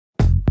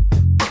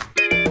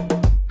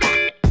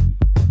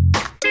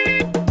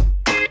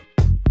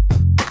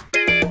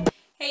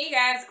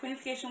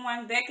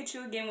QUEENIFICATION1 back at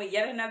you again with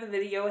yet another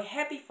video.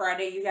 Happy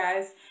Friday, you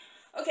guys.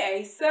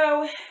 Okay,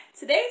 so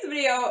today's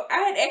video, I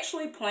had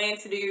actually planned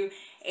to do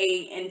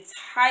a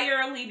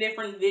entirely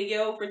different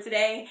video for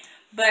today,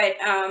 but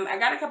I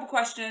got a couple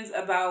questions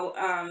about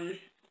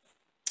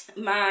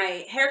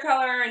my hair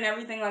color and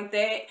everything like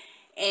that,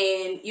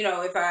 and you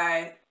know, if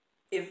I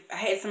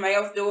had somebody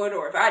else do it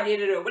or if I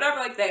did it or whatever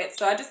like that.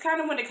 So I just kind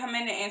of wanted to come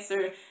in and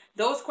answer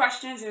those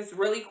questions just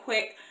really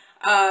quick.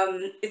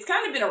 It's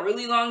kind of been a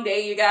really long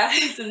day, you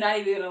guys. I'm not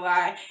even gonna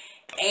lie,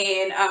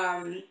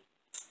 and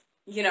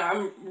you know,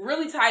 I'm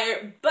really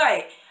tired,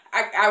 but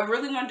I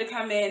really wanted to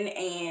come in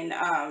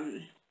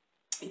and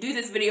do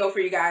this video for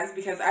you guys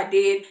because I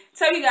did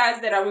tell you guys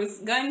that I was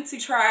going to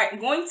try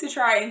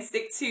and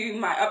stick to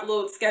my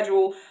upload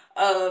schedule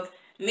of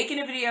making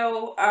a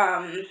video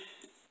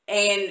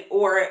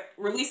or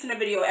releasing a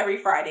video every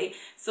Friday.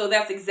 So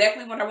that's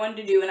exactly what I wanted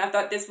to do, and I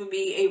thought this would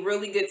be a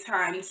really good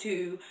time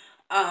to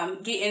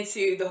get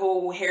into the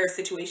whole hair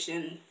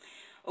situation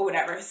or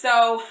whatever.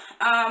 So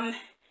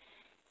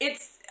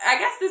I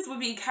guess this would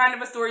be kind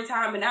of a story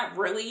time, but not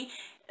really.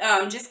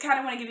 Just kind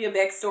of want to give you a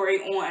backstory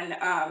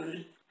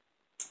on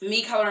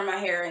me coloring my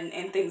hair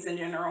and things in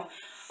general.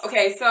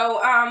 Okay, so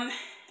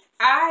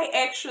I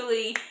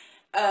actually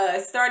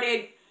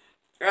started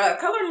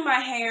coloring my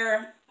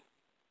hair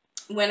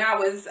when I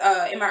was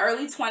in my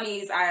early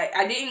 20s.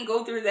 I didn't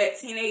go through that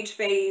teenage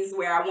phase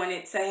where I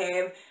wanted to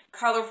have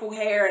colorful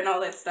hair and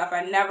all that stuff.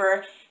 I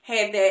never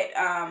had that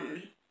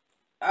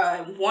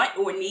want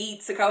or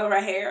need to color my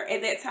hair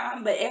at that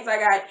time. But as I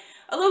got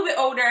a little bit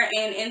older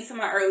and into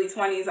my early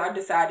 20s, I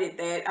decided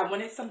that I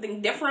wanted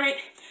something different.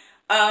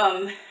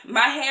 My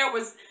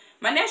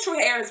natural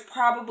hair is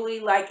probably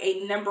like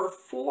a number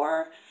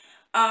 4.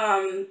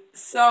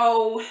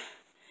 So,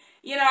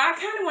 you know, I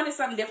kind of wanted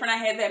something different. I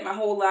had that my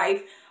whole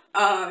life.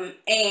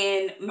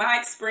 And my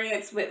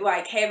experience with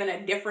like having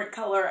a different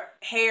color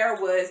hair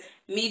was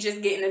me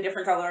just getting a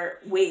different color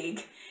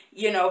wig,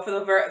 you know,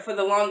 for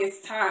the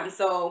longest time.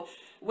 So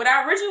what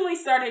I originally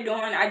started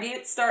doing, I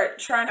did start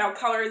trying out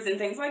colors and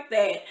things like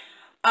that.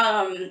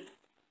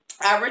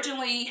 I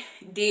originally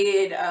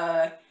did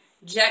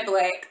jet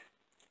black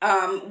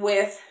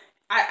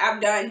I've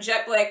done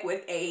jet black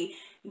with a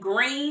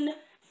green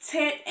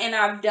tint, and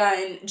I've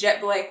done jet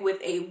black with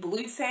a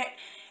blue tint.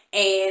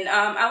 And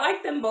I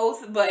like them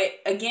both, but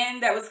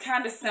again, that was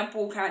kind of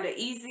simple, kind of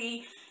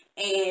easy,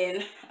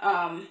 and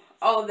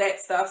all of that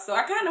stuff. So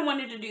I kind of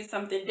wanted to do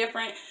something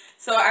different.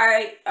 So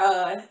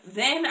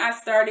then I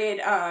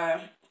started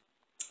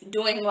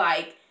doing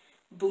like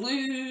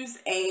blues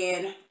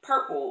and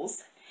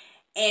purples,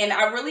 and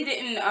I really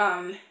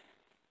didn't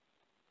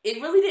it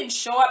really didn't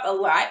show up a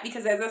lot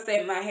because, as I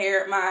said, my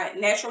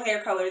natural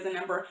hair color is a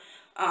number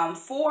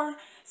 4.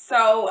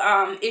 So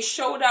it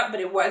showed up, but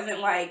it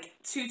wasn't like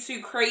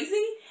too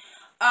crazy.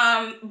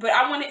 But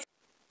I'm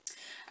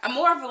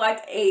more of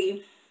like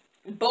a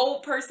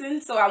bold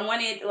person, so I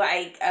wanted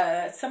like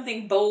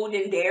something bold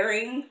and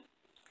daring.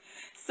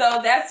 So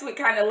that's what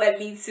kind of led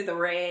me to the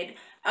red.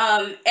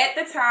 At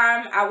the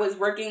time, I was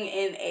working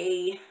in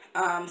a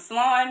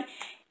salon,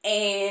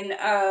 and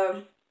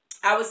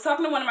I was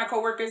talking to one of my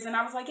coworkers, and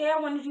I was like, yeah, I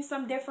want to do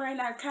something different.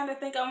 I kind of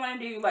think I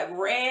want to do like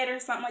red or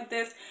something like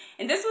this.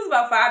 And this was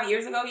about 5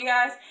 years ago, you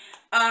guys.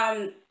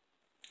 And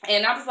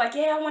I was like,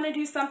 yeah, I want to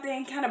do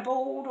something kind of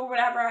bold or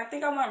whatever. I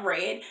think I want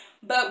red.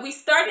 But we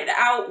started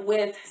out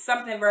with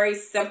something very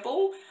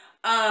simple.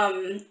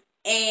 And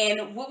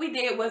what we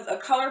did was a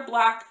color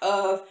block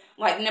of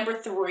like number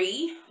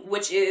 3,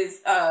 which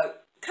is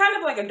kind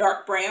of like a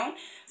dark brown.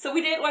 So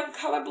we did like a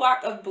color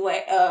block of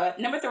black,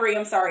 number 3,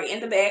 I'm sorry, in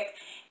the back.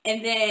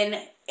 And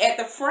then at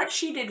the front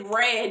she did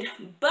red,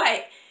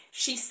 but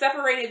she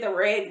separated the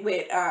red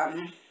with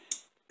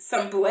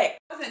some black. It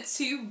wasn't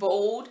too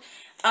bold.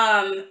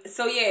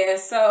 So yeah,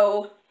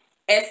 so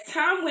as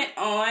time went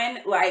on,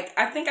 like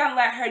I think I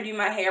let her do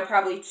my hair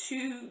probably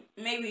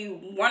maybe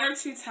 1 or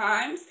 2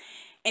 times.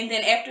 And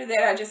then after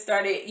that I just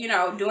started, you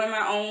know, doing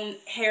my own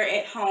hair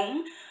at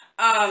home.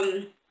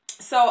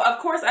 So of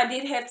course I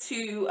did have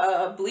to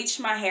bleach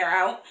my hair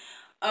out.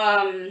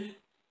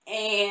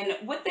 And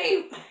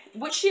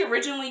what she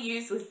originally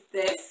used was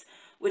this,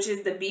 which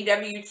is the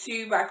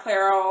BW2 by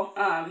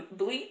Clairol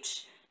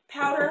bleach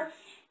powder.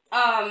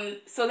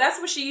 So that's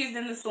what she used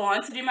in the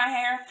salon to do my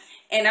hair.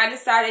 And I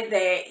decided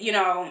that, you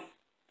know,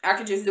 I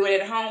could just do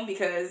it at home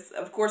because,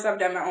 of course, I've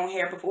done my own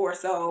hair before.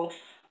 So,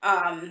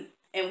 and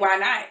why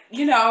not,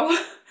 you know?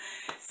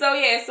 So,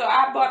 yeah, so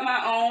I bought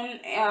my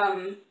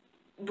own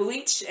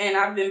bleach, and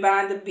I've been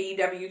buying the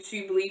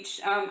BW2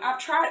 bleach. I've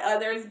tried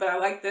others, but I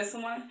like this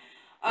one.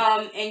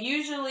 And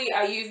usually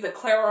I use the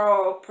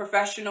Clairol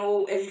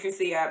Professional. As you can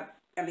see, I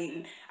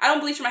mean, I don't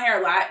bleach my hair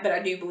a lot, but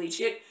I do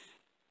bleach it.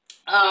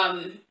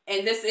 And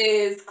this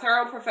is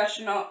Clairol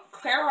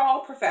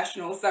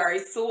Professional, sorry,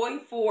 Soy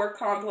 4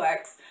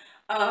 Complex,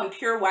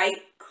 Pure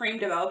White Cream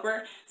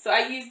Developer. So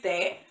I use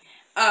that,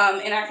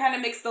 and I kind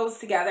of mix those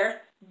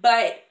together.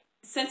 But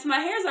since my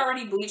hair is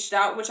already bleached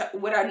out,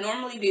 what I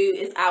normally do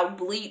is I'll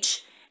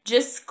bleach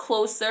just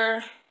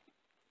closer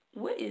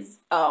what is,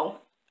 oh,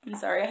 I'm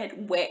sorry, I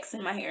had wax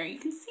in my hair. You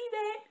can see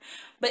that.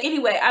 But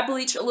anyway, I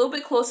bleach a little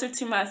bit closer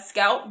to my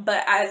scalp,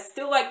 but I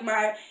still like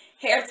my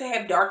hair to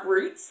have dark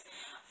roots.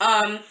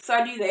 So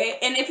I do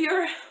that. And if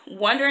you're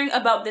wondering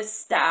about this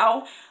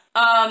style,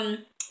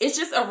 it's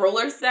just a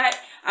roller set.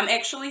 I'm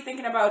actually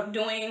thinking about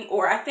doing,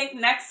 or I think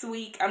next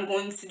week I'm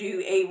going to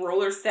do a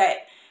roller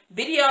set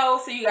video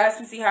so you guys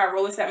can see how I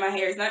roller set my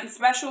hair. It's nothing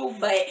special,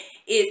 but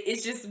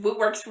it's just what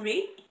works for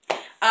me.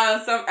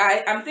 So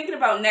I'm thinking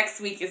about next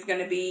week is going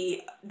to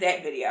be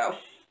that video.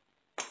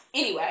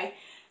 Anyway,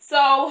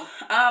 so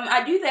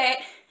I do that.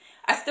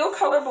 I still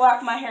color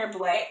block my hair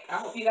black. I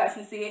hope you guys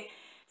can see it.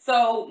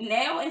 So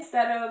now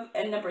instead of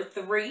a number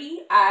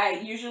 3,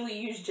 I usually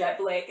use jet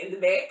black in the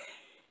back.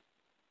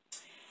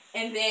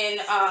 And then,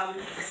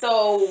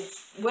 so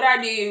what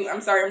I do,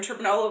 I'm sorry, I'm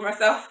tripping all over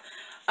myself.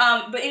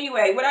 But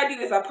anyway, what I do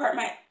is I part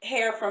my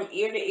hair from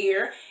ear to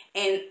ear,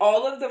 and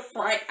all of the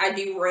front I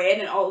do red,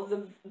 and all of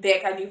the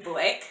back I do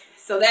black.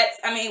 So that's,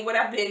 I mean, what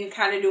I've been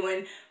kind of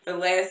doing for the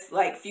last,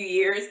 like, few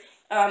years.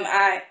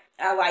 I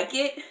like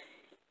it.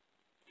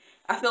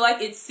 I feel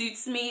like it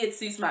suits me. It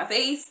suits my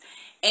face,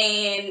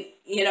 and,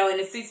 you know, and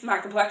it suits my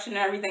complexion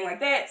and everything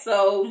like that.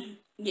 So,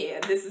 yeah,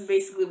 this is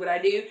basically what I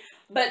do.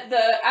 But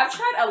I've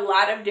tried a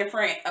lot of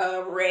different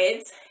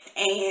reds,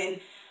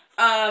 and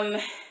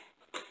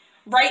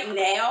right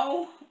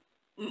now,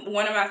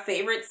 one of my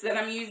favorites that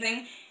I'm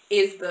using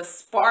is the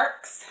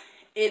Sparks.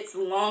 It's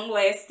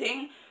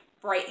long-lasting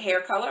bright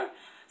hair color.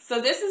 So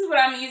this is what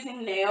I'm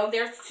using now.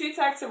 There's 2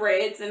 types of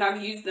reds, and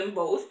I've used them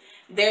both.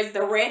 There's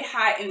the Red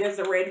Hot and there's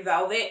the Red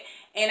Velvet,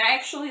 and I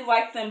actually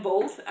like them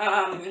both.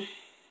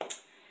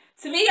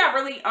 To me, I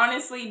really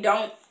honestly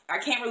I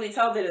can't really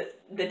tell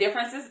the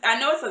differences. I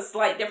know it's a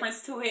slight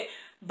difference to it,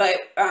 but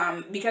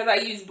because I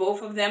use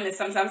both of them and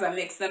sometimes I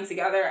mix them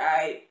together,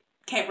 I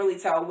can't really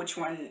tell which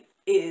one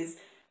is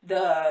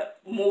the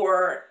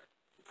more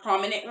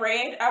prominent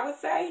red, I would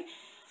say.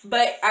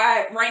 But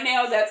right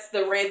now, that's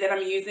the red that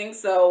I'm using.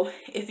 So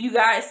if you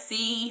guys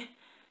see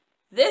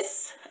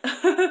this,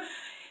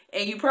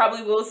 and you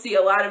probably will see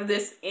a lot of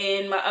this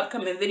in my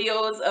upcoming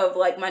videos of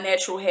like my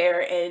natural hair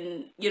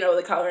and, you know,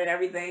 the color and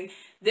everything,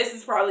 this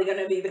is probably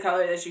going to be the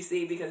color that you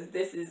see, because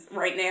this is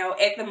right now,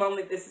 at the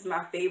moment, this is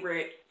my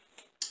favorite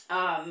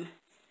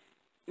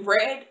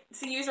red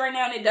to use right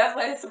now, and it does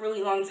last a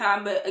really long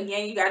time. But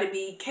again, you got to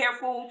be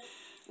careful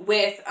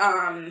with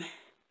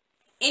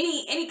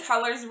any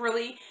colors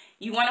really.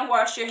 You want to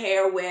wash your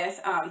hair with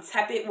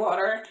tepid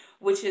water,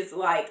 which is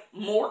like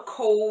more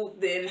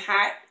cold than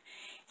hot.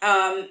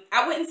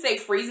 I wouldn't say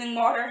freezing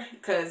water,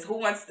 because who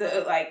wants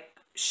to like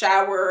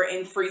shower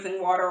in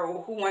freezing water,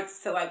 or who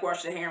wants to like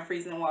wash their hair in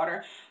freezing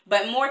water?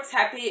 But more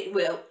tepid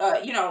with,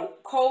 you know,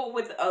 cold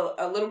with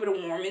a little bit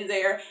of warm in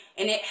there,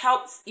 and it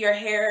helps your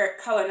hair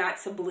color not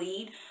to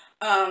bleed.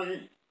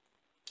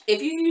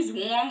 If you use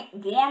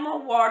warmer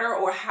water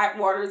or hot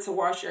water to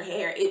wash your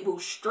hair, it will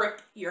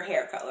strip your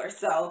hair color.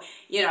 So,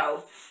 you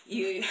know,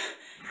 you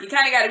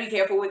kind of got to be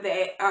careful with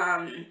that.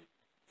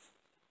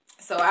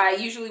 So I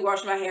usually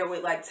wash my hair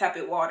with like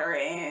tepid water,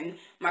 and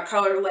my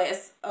color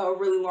lasts a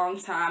really long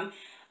time.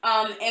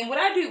 And what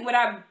I do when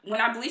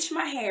I bleach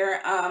my hair,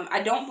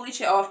 I don't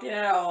bleach it often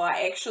at all.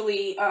 I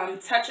actually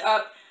touch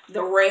up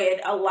the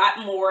red a lot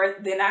more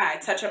than I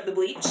touch up the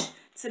bleach,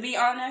 to be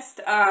honest.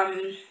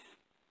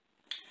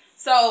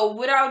 So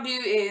what I'll do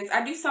is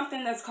I do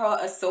something that's called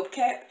a soap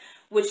cap,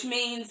 which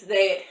means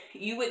that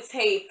you would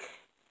take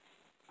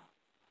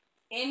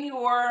in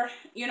your,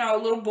 you know,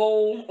 little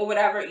bowl or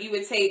whatever, you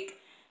would take,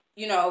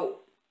 you know,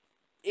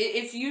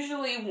 it's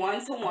usually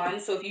 1 to 1.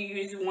 So if you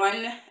use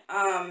one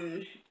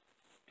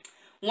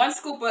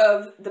scoop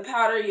of the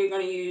powder, you're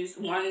going to use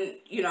 1,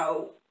 you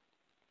know,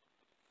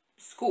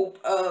 scoop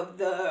of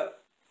the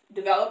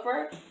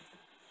developer.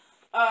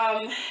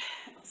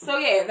 So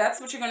yeah,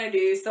 that's what you're going to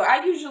do. So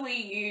I usually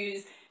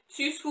use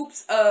 2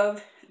 scoops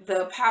of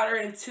the powder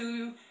and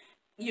 2,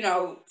 you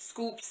know,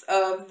 scoops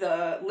of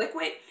the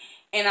liquid,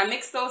 and I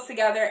mix those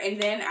together,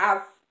 and then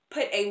I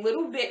put a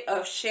little bit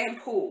of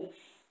shampoo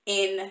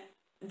in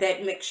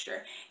that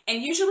mixture.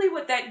 And usually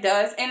what that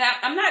does, and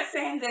I'm not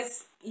saying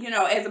this, you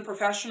know, as a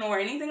professional or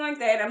anything like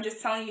that, I'm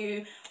just telling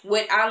you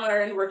what I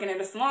learned working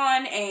at a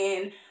salon,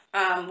 and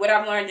what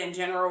I've learned in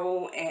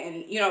general,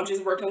 and, you know,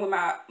 just working with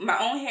my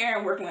own hair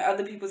and working with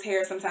other people's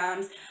hair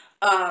sometimes,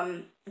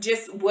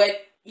 just what,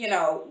 you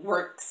know,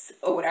 works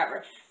or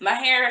whatever. My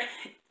hair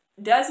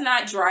does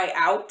not dry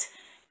out.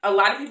 A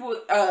lot of people,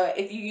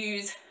 if you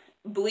use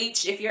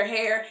bleach, if your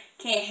hair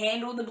can't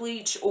handle the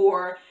bleach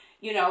or,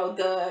 you know,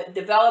 the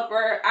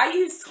developer, I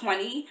use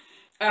 20.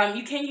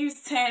 You can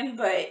use 10,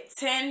 but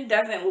 10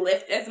 doesn't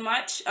lift as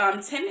much.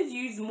 10 is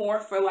used more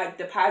for like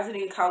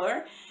depositing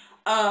color.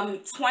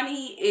 20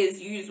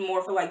 is used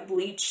more for like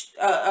bleach,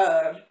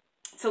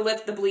 to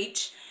lift the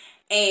bleach,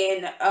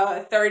 and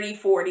 30,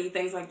 40,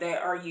 things like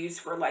that are used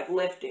for like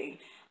lifting.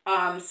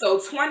 So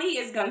 20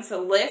 is going to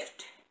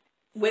lift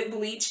with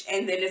bleach,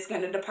 and then it's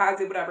going to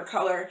deposit whatever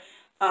color.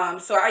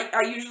 So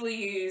I usually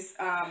use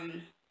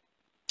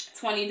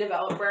 20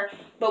 developer,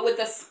 but with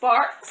the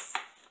Sparks,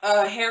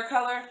 hair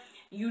color,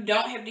 you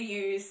don't have to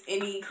use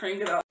any cream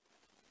developer.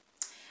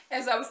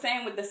 As I was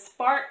saying with the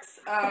Sparks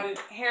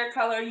hair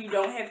color, you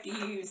don't have to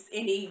use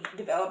any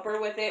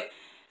developer with it.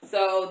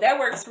 So that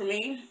works for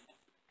me.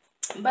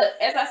 But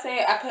as I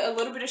said, I put a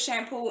little bit of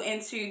shampoo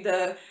into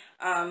the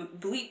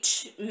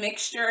bleach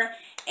mixture,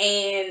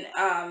 and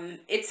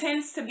it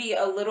tends to be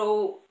a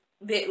little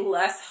bit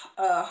less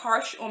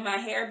harsh on my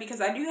hair because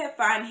I do have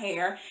fine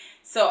hair.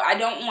 So I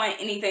don't want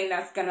anything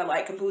that's gonna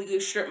like completely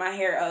strip my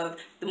hair of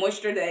the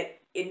moisture that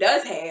it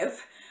does have.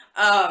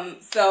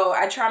 So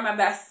I try my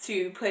best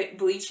to put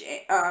put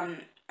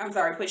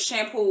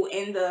shampoo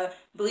in the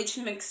bleach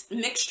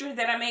mixture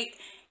that I make,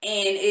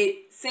 and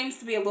it seems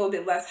to be a little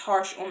bit less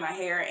harsh on my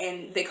hair,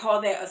 and they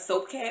call that a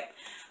soap cap.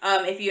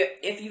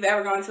 If you've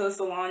ever gone to a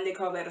salon, they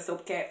call that a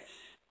soap cap.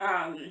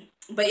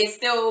 But it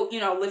still, you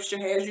know, lifts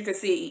your hair. As you can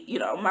see, you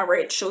know, my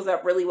red shows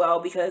up really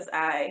well because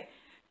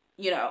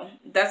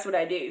that's what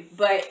I do.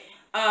 But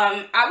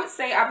I would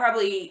say I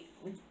probably,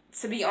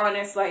 to be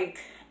honest, like,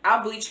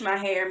 I'll bleach my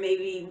hair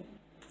maybe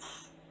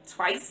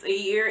twice a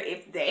year,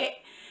 if that.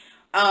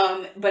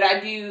 But I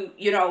do,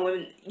 you know,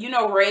 when,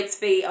 reds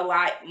fade a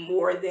lot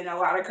more than a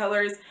lot of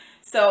colors.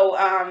 So,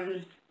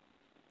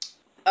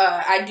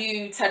 I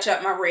do touch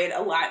up my red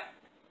a lot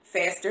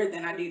faster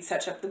than I do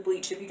touch up the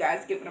bleach, if you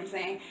guys get what I'm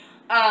saying.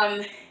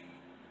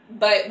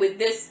 But with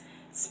this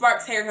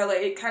Sparks hair color,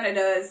 it kind of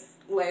does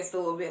last a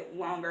little bit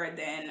longer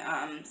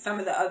than some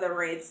of the other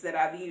reds that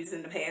I've used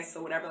in the past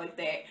or whatever like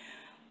that.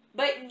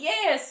 But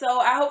yeah, so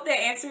I hope that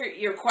answered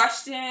your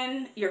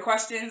questions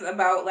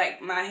about like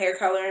my hair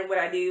color and what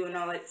I do and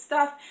all that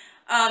stuff.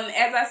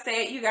 As I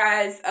said, you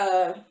guys,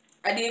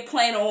 I did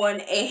plan on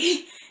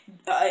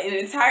an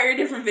entire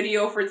different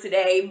video for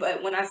today,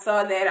 but when I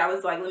saw that, I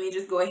was like, let me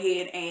just go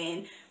ahead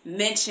and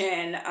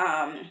mention,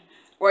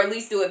 or at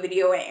least do a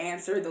video and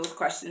answer those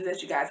questions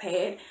that you guys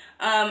had.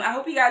 I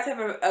hope you guys have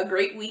a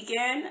great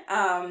weekend.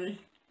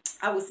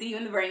 I will see you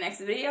in the very next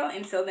video.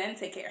 Until then,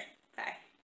 take care.